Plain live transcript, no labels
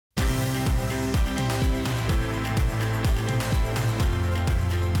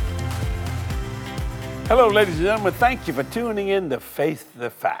Hello, ladies and gentlemen. Thank you for tuning in to Faith the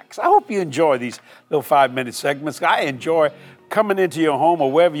Facts. I hope you enjoy these little 5-minute segments. I enjoy coming into your home or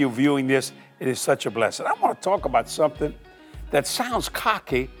wherever you're viewing this. It is such a blessing. I want to talk about something that sounds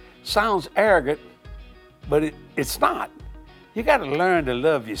cocky, sounds arrogant, but it's not. You got to learn to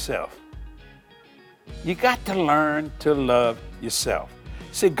love yourself. You got to learn to love yourself.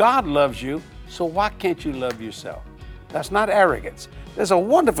 See, God loves you, so why can't you love yourself? That's not arrogance. There's a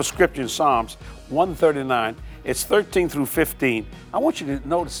wonderful scripture in Psalms 139. It's 13 through 15. I want you to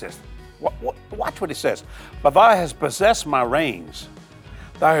notice this. Watch what it says. But thou hast possessed my reins.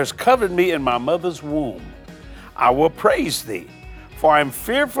 Thou hast covered me in my mother's womb. I will praise thee, for I am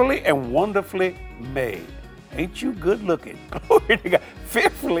fearfully and wonderfully made. Ain't you good looking? Glory to God.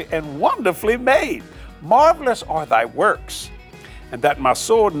 Fearfully and wonderfully made. Marvelous are thy works, and that my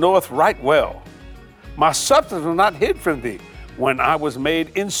soul knoweth right well. My substance was not hid from thee when I was made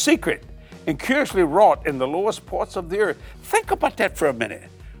in secret and curiously wrought in the lowest parts of the earth. Think about that for a minute.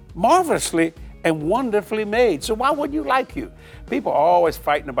 Marvelously and wonderfully made. So why wouldn't you like you? People are always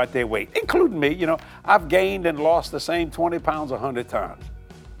fighting about their weight, including me. You know, I've gained and lost the same 20 pounds 100 times.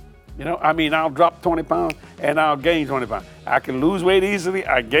 You know, I mean, I'll drop 20 pounds and I'll gain 20 pounds. I can lose weight easily,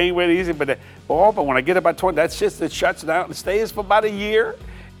 I gain weight easily, but when I get about 20, that shuts down and stays for about a year,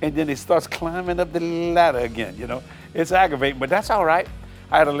 and then it starts climbing up the ladder again, you know. It's aggravating, but that's all right.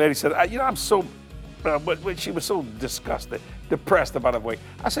 I had a lady said, I'm so, but she was so disgusted, depressed about her weight.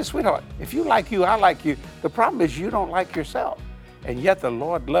 I said, sweetheart, if you like you, I like you. The problem is you don't like yourself, and yet the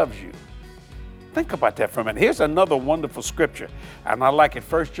Lord loves you. Think about that for a minute. Here's another wonderful scripture, and I like it.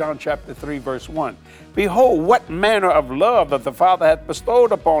 1 John chapter 3, verse 1. Behold, what manner of love that the Father hath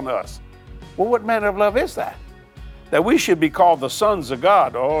bestowed upon us. Well, what manner of love is that? That we should be called the sons of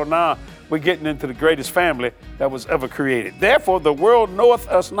God. Oh, now we're getting into the greatest family that was ever created. Therefore, the world knoweth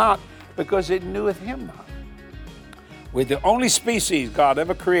us not, because it kneweth him not. We're the only species God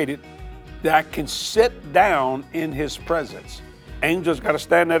ever created that can sit down in his presence. Angels got to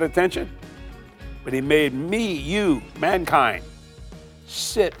stand at attention, but he made me, you, mankind,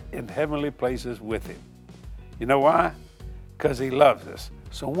 sit in heavenly places with him. You know why? Because he loves us.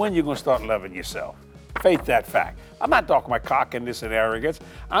 So when you going to start loving yourself? Faith that fact. I'm not talking about cockiness and arrogance.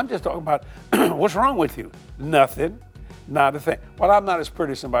 I'm just talking about what's wrong with you? Nothing, not a thing. Well, I'm not as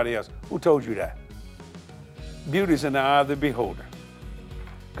pretty as somebody else. Who told you that? Beauty's in the eye of the beholder.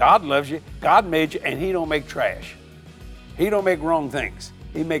 God loves you. God made you, and he don't make trash. He don't make wrong things.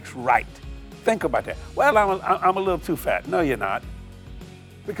 He makes right. Think about that. Well, I'm a little too fat. No, you're not.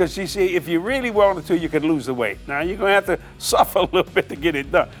 Because you see, if you really wanted to, you could lose the weight. Now, you're going to have to suffer a little bit to get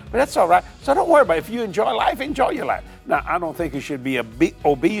it done. But that's all right. So don't worry about it. If you enjoy life, enjoy your life. Now, I don't think you should be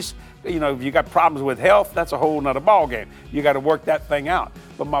obese. You know, if you got problems with health, that's a whole nother ballgame. You got to work that thing out.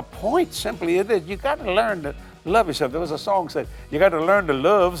 But my point simply is this. You got to learn to love yourself. There was a song that said, you got to learn to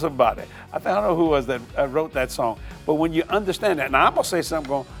love somebody. I don't know who was that wrote that song. But when you understand that, now I'm going to say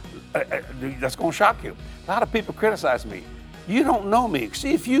something that's going to shock you. A lot of people criticize me. You don't know me.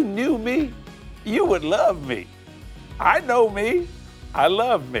 See, if you knew me, you would love me. I know me. I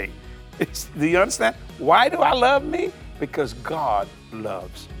love me. Do you understand? Why do I love me? Because God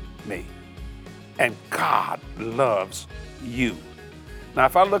loves me. And God loves you. Now,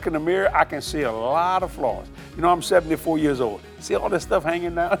 if I look in the mirror, I can see a lot of flaws. You know, I'm 74 years old. See all this stuff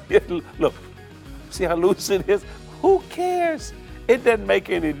hanging down here? Look, see how loose it is? Who cares? It doesn't make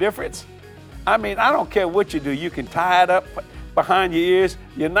any difference. I mean, I don't care what you do. You can tie it up behind your ears.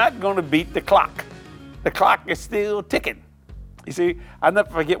 You're not going to beat the clock. The clock is still ticking. You see, I'll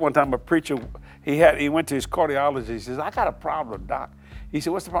never forget one time a preacher, he went to his cardiologist. He says, I got a problem, doc. He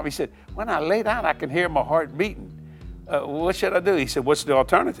said, what's the problem? He said, when I lay down, I can hear my heart beating. What should I do? He said, what's the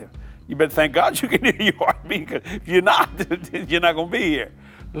alternative? You better thank God you can hear your heart beating, because if you're not, you're not going to be here.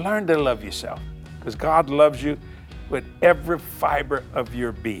 Learn to love yourself, because God loves you with every fiber of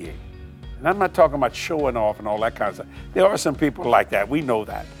your being. And I'm not talking about showing off and all that kind of stuff. There are some people like that. We know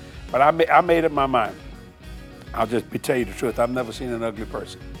that. But I made up my mind. I'll just tell you the truth. I've never seen an ugly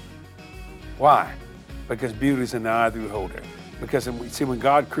person. Why? Because beauty's in the eye of the beholder. Because see, when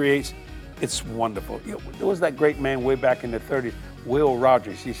God creates, it's wonderful. You know, there was that great man way back in the 30s, Will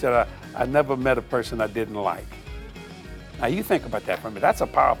Rogers. He said, I never met a person I didn't like. Now you think about that for a minute. That's a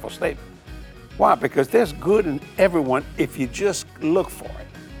powerful statement. Why? Because there's good in everyone if you just look for it.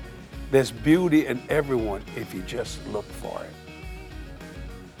 There's beauty in everyone if you just look for it.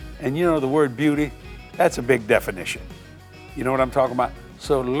 And you know the word beauty, that's a big definition. You know what I'm talking about?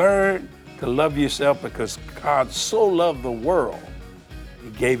 So learn to love yourself, because God so loved the world,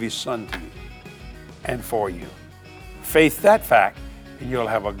 he gave his son to you and for you. Faith that fact, and you'll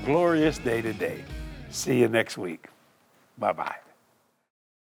have a glorious day today. See you next week. Bye-bye.